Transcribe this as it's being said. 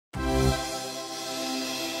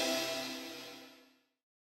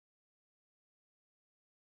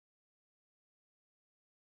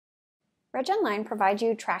RegOnline provides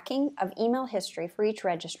you tracking of email history for each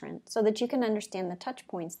registrant so that you can understand the touch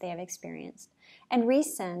points they have experienced and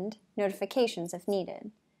resend notifications if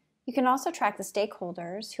needed. You can also track the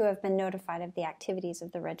stakeholders who have been notified of the activities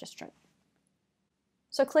of the registrant.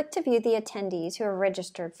 So click to view the attendees who are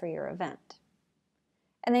registered for your event,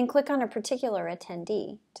 and then click on a particular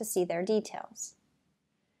attendee to see their details.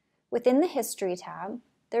 Within the History tab,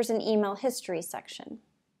 there's an Email History section.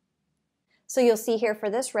 So you'll see here for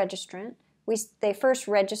this registrant, they first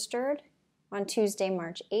registered on Tuesday,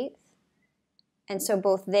 March 8th, and so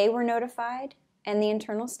both they were notified and the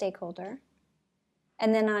internal stakeholder.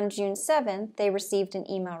 And then on June 7th, they received an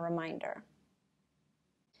email reminder.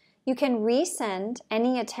 You can resend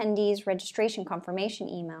any attendee's registration confirmation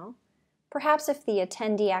email, perhaps if the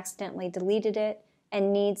attendee accidentally deleted it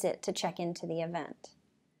and needs it to check into the event.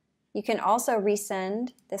 You can also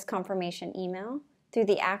resend this confirmation email through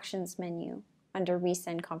the Actions menu under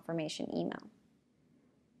Resend Confirmation Email.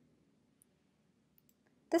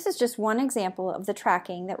 This is just one example of the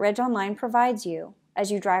tracking that RegOnline provides you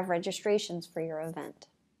as you drive registrations for your event.